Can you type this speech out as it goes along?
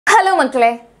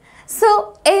മക്കളെ, so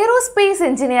aerospace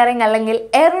engineering അല്ലെങ്കിൽ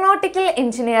aeronautical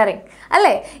engineering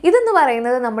അല്ലേ, ഇതെന്ന്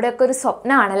പറയുന്നത് നമ്മുടെയൊക്കെ ഒരു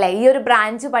സ്വപ്നമാണല്ലേ, ഈ ഒരു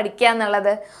ബ്രാഞ്ച് പഠിക്കുക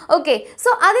എന്നുള്ളത്. ഓക്കെ, സോ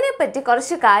അതിനെപ്പറ്റി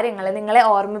കുറച്ച് കാര്യങ്ങൾ നിങ്ങളെ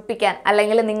ഓർമ്മിപ്പിക്കാൻ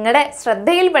അല്ലെങ്കിൽ നിങ്ങളുടെ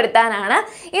ശ്രദ്ധയിൽപ്പെടുത്താനാണ്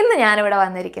ഇന്ന് ഞാനിവിടെ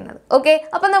വന്നിരിക്കുന്നത്. ഓക്കെ,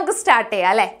 അപ്പം നമുക്ക് സ്റ്റാർട്ട്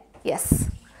ചെയ്യാം അല്ലേ. യെസ്,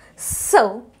 സോ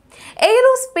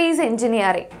എയ്റോസ്പേസ്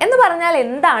എഞ്ചിനീയറിംഗ് എന്ന് പറഞ്ഞാൽ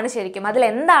എന്താണ് ശരിക്കും,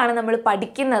 അതിലെന്താണ് നമ്മൾ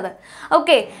പഠിക്കുന്നത്?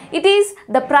 Okay, it is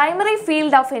the primary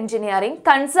field of engineering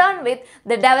concern with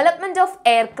the development of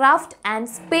aircraft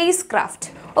and space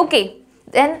craft. Okay,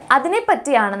 then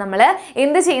അതിനെപ്പറ്റിയാണ് നമ്മൾ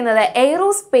എന്ത് ചെയ്യുന്നത്,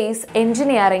 എയ്റോസ്പേസ്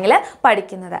എഞ്ചിനീയറിംഗിൽ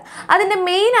പഠിക്കുന്നത്. അതിൻ്റെ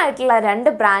മെയിൻ ആയിട്ടുള്ള രണ്ട്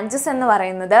ബ്രാഞ്ചസ് എന്ന്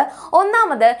പറയുന്നത്,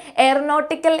 ഒന്നാമത്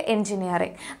aeronautical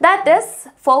engineering, that is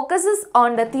focuses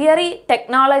on the theory,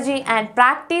 technology and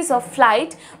practice of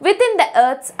flight within the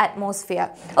earth's atmosphere.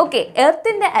 Okay,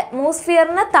 എർത്തിൻ്റെ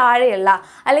അറ്റ്മോസ്ഫിയറിന് താഴെയുള്ള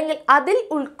അല്ലെങ്കിൽ അതിൽ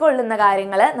ഉൾക്കൊള്ളുന്ന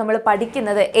കാര്യങ്ങൾ നമ്മൾ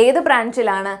പഠിക്കുന്നത് ഏത്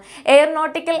ബ്രാഞ്ചിലാണ്,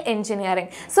 എയറോനോട്ടിക്കൽ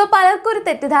എഞ്ചിനീയറിംഗ്. സോ പലർക്കും ഒരു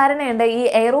തെറ്റിദ്ധാരണയുണ്ട്, ഈ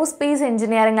എയ്റോസ്പേസ്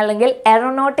എഞ്ചിനീയറിംഗ് അല്ലെങ്കിൽ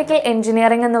എയറോനോട്ടിക്കൽ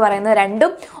എഞ്ചിനീയറിംഗ് എന്ന് പറയുന്നത്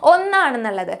രണ്ടും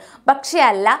ഒന്നാണെന്നുള്ളത്. പക്ഷേ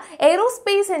അല്ല,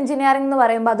 എയ്റോസ്പേസ് എഞ്ചിനീയറിംഗ് എന്ന്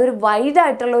പറയുമ്പോൾ അതൊരു വൈഡ്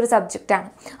ആയിട്ടുള്ള ഒരു സബ്ജക്റ്റാണ്.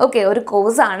 ഓക്കെ, ഒരു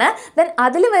കോഴ്സാണ്. ദെൻ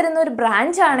അതിൽ വരുന്ന ഒരു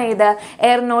ബ്രാഞ്ചാണ് ഇത്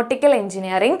എയറോനോട്ടിക്കൽ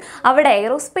എഞ്ചിനീയറിംഗ്. അവിടെ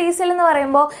എയ്റോസ്പേസിൽ എന്ന്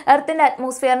പറയുമ്പോൾ എർത്തിൻ്റെ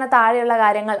അറ്റ്മോസ്ഫിയറിന് താഴെയുള്ള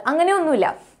കാര്യങ്ങൾ അങ്ങനെയൊന്നുമില്ല,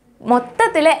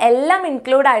 മൊത്തത്തിൽ എല്ലാം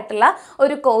ഇൻക്ലൂഡ് ആയിട്ടുള്ള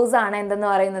ഒരു കോഴ്സാണ് എന്തെന്ന്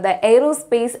പറയുന്നത്,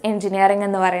 എയ്റോസ്പേസ് എഞ്ചിനീയറിംഗ്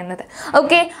എന്ന് പറയുന്നത്.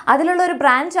 ഓക്കെ, അതിലുള്ള ഒരു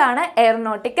ബ്രാഞ്ചാണ്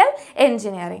എയറോനോട്ടിക്കൽ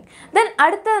എഞ്ചിനീയറിംഗ്. ദെൻ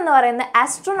അടുത്തതെന്ന് പറയുന്നത്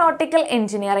ആസ്ട്രോനോട്ടിക്കൽ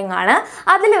എഞ്ചിനീയറിംഗ് ആണ്.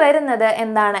 അതിൽ വരുന്നത്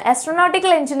എന്താണ്,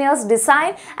 astronautical engineers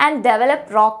design and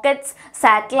develop rockets,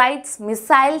 satellites,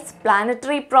 missiles,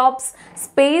 planetary probes,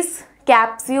 space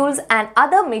capsules and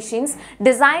other machines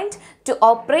designed to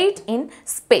operate in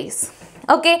space.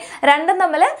 Okay, രണ്ടും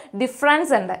തമ്മിൽ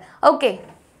ഡിഫറൻസ് ഉണ്ട്. Okay,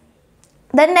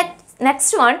 then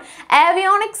next one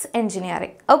avionics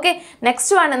engineering. Okay, next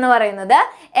one എന്ന് പറയുന്നത്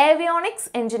avionics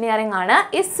engineering ആണ്.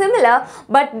 is similar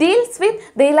but deals with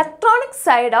the electronic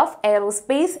side of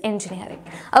aerospace engineering.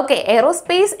 Okay,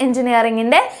 aerospace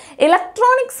engineeringന്റെ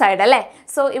electronic side അല്ലേ.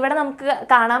 So ഇവിടെ നമുക്ക്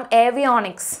കാണാം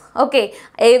avionics. Okay,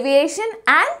 aviation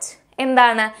and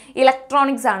എന്താണ്,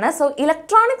 electronics ആണ്. So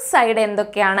electronics side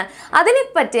എന്തൊക്കെയാണ്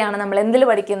അതിനെപ്പറ്റിയാണ് നമ്മൾ എന്തിൽ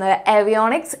പഠിക്കുന്നത്,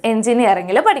 ഏവിയോണിക്സ്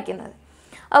എഞ്ചിനീയറിംഗിൽ പഠിക്കുന്നത്.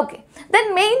 ഓക്കെ, ദെൻ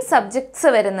മെയിൻ സബ്ജക്ട്സ്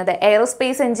വരുന്നത്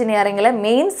എയ്റോസ്പേസ് എഞ്ചിനീയറിംഗിൽ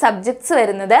മെയിൻ സബ്ജക്ട്സ്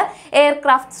വരുന്നത്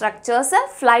aircraft structures,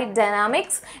 flight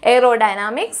dynamics,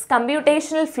 aerodynamics,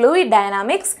 computational fluid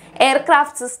dynamics,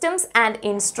 aircraft systems and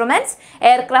instruments,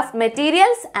 aircraft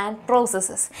materials and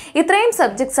processes. ഇത്രയും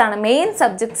സബ്ജക്ട്സ് ആണ്, മെയിൻ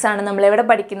സബ്ജക്ട്സ് ആണ് നമ്മൾ എവിടെ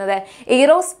പഠിക്കുന്നത്,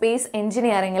 എയ്റോസ്പേസ്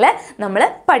എഞ്ചിനീയറിംഗിൽ നമ്മൾ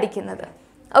പഠിക്കുന്നത്.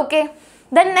 Okay,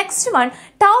 then next one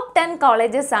top 10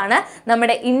 colleges ആണ്.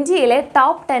 നമ്മുടെ ഇന്ത്യയിലെ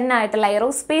ടോപ്പ് 10 ആയിട്ടുള്ള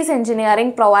എയ്റോസ്പേസ്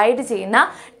എഞ്ചിനീയറിംഗ് പ്രൊവൈഡ് ചെയ്യുന്ന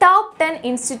ടോപ്പ് 10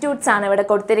 ഇൻസ്റ്റിറ്റ്യൂട്ട്സ് ആണ് ഇവിടെ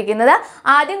കൊടുത്തിരിക്കുന്നത്.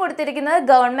 ആദ്യം കൊടുത്തിരിക്കുന്നത്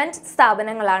ഗവൺമെൻറ്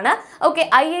സ്ഥാപനങ്ങളാണ്. Okay,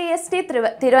 IIST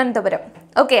Thiruvananthapuram.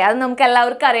 ഓക്കെ, അത് നമുക്ക്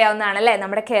എല്ലാവർക്കും അറിയാവുന്നതാണ് അല്ലേ,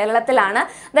 നമ്മുടെ കേരളത്തിലാണ്.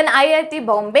 Then IIT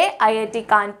Bombay, IIT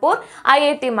Kanpur,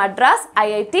 IIT Madras,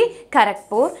 IIT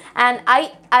Kharagpur and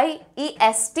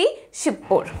IIEST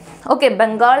ഷിപ്പൂർ. Okay,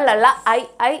 ബംഗാളിലുള്ള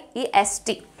IIEST.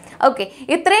 Okay,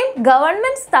 ഇത്രയും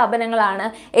ഗവൺമെൻറ് സ്ഥാപനങ്ങളാണ്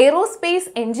എയ്റോസ്പേസ്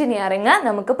എഞ്ചിനീയറിംഗ്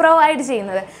നമുക്ക് പ്രൊവൈഡ്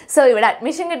ചെയ്യുന്നത്. സോ ഇവിടെ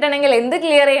അഡ്മിഷൻ കിട്ടണമെങ്കിൽ എന്ത്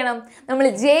ക്ലിയർ ചെയ്യണം, നമ്മൾ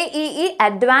JEE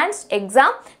അഡ്വാൻസ്ഡ്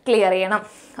എക്സാം ക്ലിയർ ചെയ്യണം.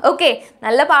 ഓക്കെ,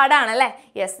 നല്ല പാടാണല്ലേ.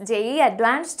 Yes, JEE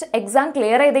advanced exam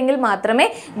clear ചെയ്തെങ്കിൽ മാത്രമേ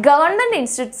ഗവൺമെൻറ്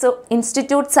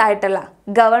ഇൻസ്റ്റിറ്റ്യൂട്ട്സ്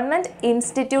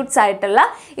ആയിട്ടുള്ള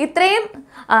ഇത്രയും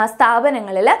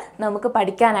സ്ഥാപനങ്ങളിൽ നമുക്ക്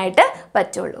പഠിക്കാനായിട്ട്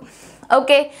പറ്റുള്ളൂ.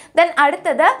 ഓക്കെ, ദെൻ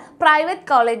അടുത്തത് പ്രൈവറ്റ്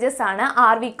കോളേജസ് ആണ്.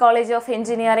 RV college of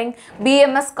engineering,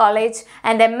 BMS college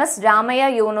and MS Ramaiah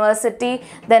university,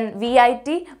 then VIT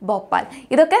Bhopal.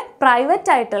 ഇതൊക്കെ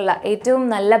പ്രൈവറ്റ് ആയിട്ടുള്ള ഏറ്റവും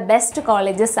നല്ല ബെസ്റ്റ്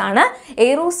കോളേജസ് ആണ്.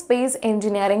 എയ്റോസ്പേസ്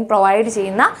എഞ്ചിനീയറിംഗ് പ്രൊവൈഡ്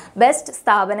ചെയ്യുന്ന ബെസ്റ്റ്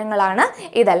സ്ഥാപനങ്ങളാണ്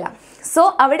ഇതെല്ലാം. സോ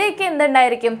അവിടെയൊക്കെ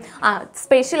എന്തുണ്ടായിരിക്കും,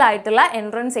 സ്പെഷ്യൽ ആയിട്ടുള്ള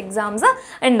എൻട്രൻസ് എക്സാംസ്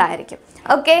ഉണ്ടായിരിക്കും.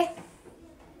 Okay,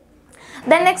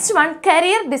 then next one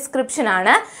career description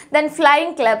ആണ്. ദെൻ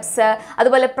ഫ്ലൈയിങ് ക്ലബ്സ്,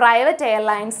 അതുപോലെ private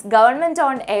airlines, government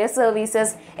owned air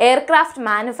services, aircraft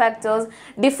manufacturers,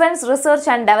 defence research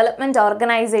and development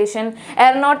organisation,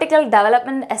 aeronautical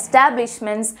development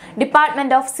establishments,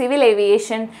 department of civil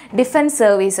aviation, defence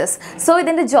services. So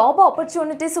ഇതിൻ്റെ job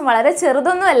ഓപ്പർച്യൂണിറ്റീസും വളരെ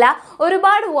ചെറുതൊന്നുമല്ല,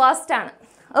 ഒരുപാട് vast ആണ്.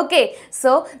 Okay,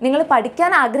 so നിങ്ങൾ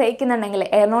പഠിക്കാൻ ആഗ്രഹിക്കുന്നുണ്ടെങ്കിൽ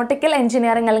aeronautical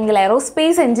engineering അല്ലെങ്കിൽ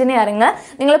aerospace engineering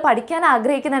നിങ്ങൾ പഠിക്കാൻ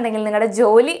ആഗ്രഹിക്കുന്നുണ്ടെങ്കിൽ നിങ്ങളുടെ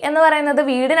ജോലി എന്ന് പറയുന്നത്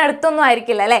വീടിനടുത്തൊന്നും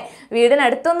ആയിരിക്കില്ല അല്ലേ,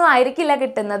 വീടിനടുത്തൊന്നും ആയിരിക്കില്ല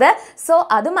കിട്ടുന്നത്. സോ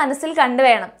അത് മനസ്സിൽ കണ്ടു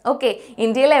വേണം. ഓക്കെ,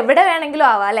 ഇന്ത്യയിൽ എവിടെ വേണമെങ്കിലും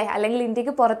ആവാം അല്ലേ, അല്ലെങ്കിൽ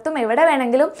ഇന്ത്യക്ക് പുറത്തും എവിടെ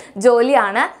വേണമെങ്കിലും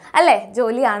ജോലിയാണ് അല്ലേ,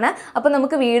 ജോലിയാണ്. അപ്പോൾ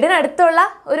നമുക്ക് വീടിനടുത്തുള്ള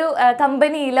ഒരു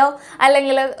കമ്പനിയിലോ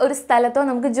അല്ലെങ്കിൽ ഒരു സ്ഥലത്തോ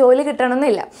നമുക്ക് ജോലി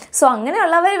കിട്ടണമെന്നില്ല. സോ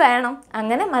അങ്ങനെയുള്ളവർ വേണം,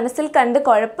 അങ്ങനെ മനസ്സിൽ കണ്ട്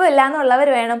കുഴപ്പമില്ല എന്നുള്ളവർ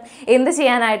വേണം എന്ത്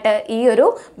ചെയ്യാനായിട്ട്, ഈ ഒരു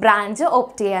ബ്രാഞ്ച്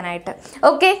ഓപ്റ്റ് ചെയ്യാനായിട്ട്.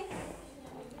 Okay,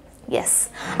 yes.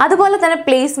 അതുപോലെ തന്നെ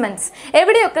പ്ലേസ്മെൻറ്റ്സ്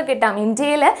എവിടെയൊക്കെ കിട്ടാം,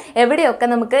 ഇന്ത്യയിൽ എവിടെയൊക്കെ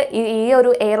നമുക്ക് ഈ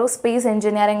ഒരു എയറോസ്പേസ്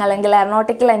എഞ്ചിനീയറിംഗ് അല്ലെങ്കിൽ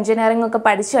എയറോനോട്ടിക്കൽ എഞ്ചിനീയറിംഗ് ഒക്കെ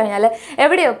പഠിച്ചു കഴിഞ്ഞാൽ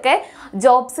എവിടെയൊക്കെ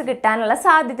ജോബ്സ് കിട്ടാനുള്ള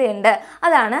സാധ്യതയുണ്ട്,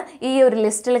 അതാണ് ഈ ഒരു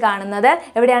ലിസ്റ്റിൽ കാണുന്നത്.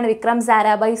 എവിടെയാണ്? വിക്രം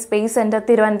സാരാഭായ് സ്പേസ് സെൻറ്റർ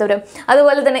തിരുവനന്തപുരം,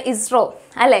 അതുപോലെ തന്നെ ഇസ്രോ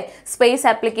അല്ലേ, സ്പേസ്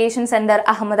ആപ്ലിക്കേഷൻ സെൻറ്റർ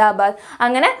അഹമ്മദാബാദ്,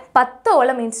 അങ്ങനെ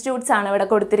 10ഓളം ഇൻസ്റ്റിറ്റ്യൂട്ട്സ് ആണ് ഇവിടെ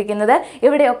കൊടുത്തിരിക്കുന്നത്.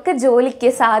 ഇവിടെയൊക്കെ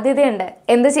ജോലിക്ക് സാധ്യതയുണ്ട്.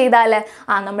 എന്ത് ചെയ്താൽ?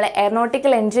 നമ്മൾ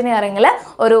എയറോനോട്ടിക്കൽ എഞ്ചിനീയറിംഗിൽ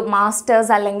ഒരു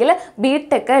മാസ്റ്റേഴ്സ് അല്ലെങ്കിൽ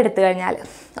ബിടെക് എടുത്തു കഴിഞ്ഞാൽ.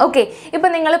 ഓക്കെ, ഇപ്പം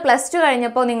നിങ്ങൾ +2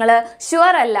 കഴിഞ്ഞപ്പോൾ നിങ്ങൾ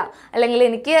ഷുവർ അല്ല, അല്ലെങ്കിൽ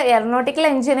എനിക്ക് എയറോനോട്ടിക്കൽ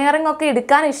എഞ്ചിനീയറിംഗ് ഒക്കെ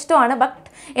എടുക്കാൻ ഇഷ്ടമാണ്, ബട്ട്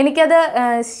എനിക്കത്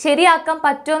ശരിയാക്കാൻ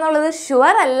പറ്റുമോ എന്നുള്ളത്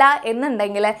ഷുവർ അല്ല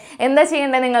എന്നുണ്ടെങ്കിൽ എന്താ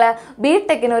ചെയ്യേണ്ടത്? നിങ്ങൾ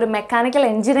ബിടെക്കിന് ഒരു മെക്കാനിക്കൽ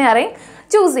എഞ്ചിനീയറിംഗ്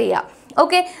ചൂസ് ചെയ്യുക.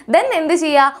 ഓക്കെ, ദെൻ എന്ത്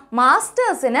ചെയ്യുക?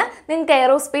 മാസ്റ്റേഴ്സിന് നിങ്ങൾക്ക്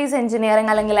എയറോസ്പേസ്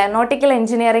എഞ്ചിനീയറിംഗ് അല്ലെങ്കിൽ എയറോനോട്ടിക്കൽ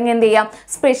എഞ്ചിനീയറിംഗ് എന്ത് ചെയ്യാം?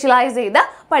 സ്പെഷ്യലൈസ് ചെയ്ത്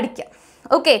പഠിക്കാം.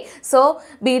 ഓക്കെ, സോ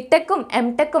ബിടെക്കും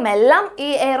എംടെക്കും എല്ലാം ഈ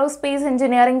എയറോസ്പേസ്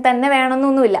എഞ്ചിനീയറിംഗ് തന്നെ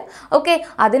വേണമെന്നൊന്നുമില്ല. ഓക്കെ,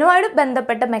 അതിനുമായിട്ട്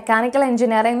ബന്ധപ്പെട്ട മെക്കാനിക്കൽ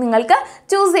എഞ്ചിനീയറിംഗ് നിങ്ങൾക്ക്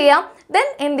ചൂസ് ചെയ്യാം. ദെൻ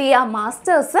എന്ത് ചെയ്യുക?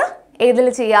 മാസ്റ്റേഴ്സ് ഏതിൽ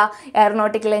ചെയ്യുക?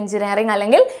 എയറോനോട്ടിക്കൽ എഞ്ചിനീയറിംഗ്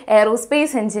അല്ലെങ്കിൽ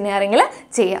എയറോസ്പേസ് എഞ്ചിനീയറിംഗിൽ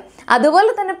ചെയ്യുക.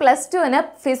 അതുപോലെ തന്നെ +2-ന്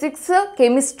ഫിസിക്സ്,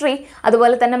 കെമിസ്ട്രി,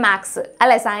 അതുപോലെ തന്നെ മാത്സ്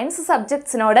അല്ലേ, സയൻസ്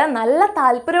സബ്ജക്ട്സിനോട് നല്ല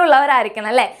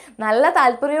താല്പര്യമുള്ളവരായിരിക്കണം അല്ലേ, നല്ല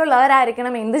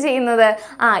താല്പര്യമുള്ളവരായിരിക്കണം എന്ത് ചെയ്യുന്നത്?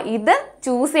 ഇത്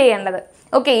ചൂസ് ചെയ്യേണ്ടത്.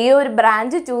 ഓക്കെ, ഈ ഒരു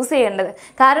ബ്രാഞ്ച് ചൂസ് ചെയ്യേണ്ടത്.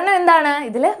 കാരണം എന്താണ്?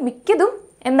 ഇതിൽ മിക്കതും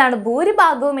എന്താണ്?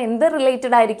 ഭൂരിഭാഗവും എന്ത്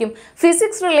റിലേറ്റഡ് ആയിരിക്കും?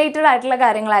 ഫിസിക്സ് റിലേറ്റഡ് ആയിട്ടുള്ള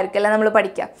കാര്യങ്ങളായിരിക്കുമല്ലേ നമ്മൾ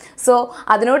പഠിക്കുക. സോ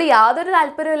അതിനോട് യാതൊരു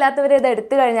താല്പര്യമില്ലാത്തവർ ഇത്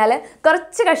എടുത്തു കഴിഞ്ഞാൽ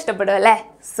കുറച്ച് കഷ്ടപ്പെടും അല്ലേ.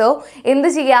 സോ എന്ത്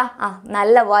ചെയ്യുക?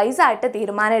 നല്ല വൈസായിട്ട്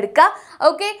തീരുമാനം എടുക്കുക.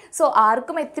 ഓക്കെ, സോ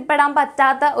ആർക്കും എത്തിപ്പെടാൻ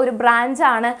പറ്റാത്ത ഒരു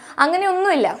ബ്രാഞ്ചാണ്,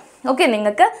 അങ്ങനെയൊന്നുമില്ല. ഓക്കെ,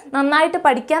 നിങ്ങൾക്ക് നന്നായിട്ട്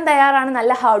പഠിക്കാൻ തയ്യാറാണ്,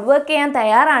 നല്ല ഹാർഡ് വർക്ക് ചെയ്യാൻ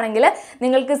തയ്യാറാണെങ്കിൽ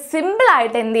നിങ്ങൾക്ക്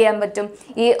സിമ്പിളായിട്ട് എന്ത് ചെയ്യാൻ പറ്റും?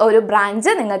 ഈ ഒരു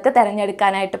ബ്രാഞ്ച് നിങ്ങൾക്ക്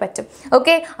തിരഞ്ഞെടുക്കാനായിട്ട് പറ്റും.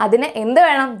 ഓക്കെ, അതിന് എന്ത്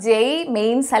വേണം? JEE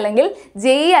മെയിൻസ് അല്ലെങ്കിൽ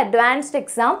JEE അഡ്വാൻസ്ഡ്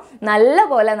എക്സാം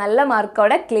നല്ല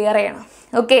മാർക്കോടെ ക്ലിയർ ചെയ്യണം.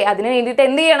 ഓക്കെ, അതിന് വേണ്ടിയിട്ട്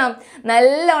എന്ത് ചെയ്യണം?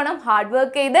 നല്ലോണം ഹാർഡ്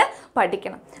വർക്ക് ചെയ്ത്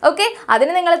പഠിക്കണം. ഓക്കെ,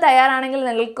 അതിന് നിങ്ങൾ തയ്യാറാണെങ്കിൽ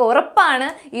നിങ്ങൾക്ക് ഉറപ്പാണ്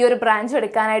ഈ ഒരു ബ്രാഞ്ച്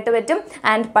എടുക്കാനായിട്ട് പറ്റും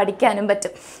ആൻഡ് പഠിക്കാനും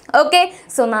പറ്റും. ഓക്കെ,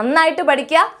 സോ നന്നായിട്ട്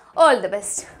പഠിക്കുക. All the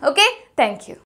best. Okay, thank you.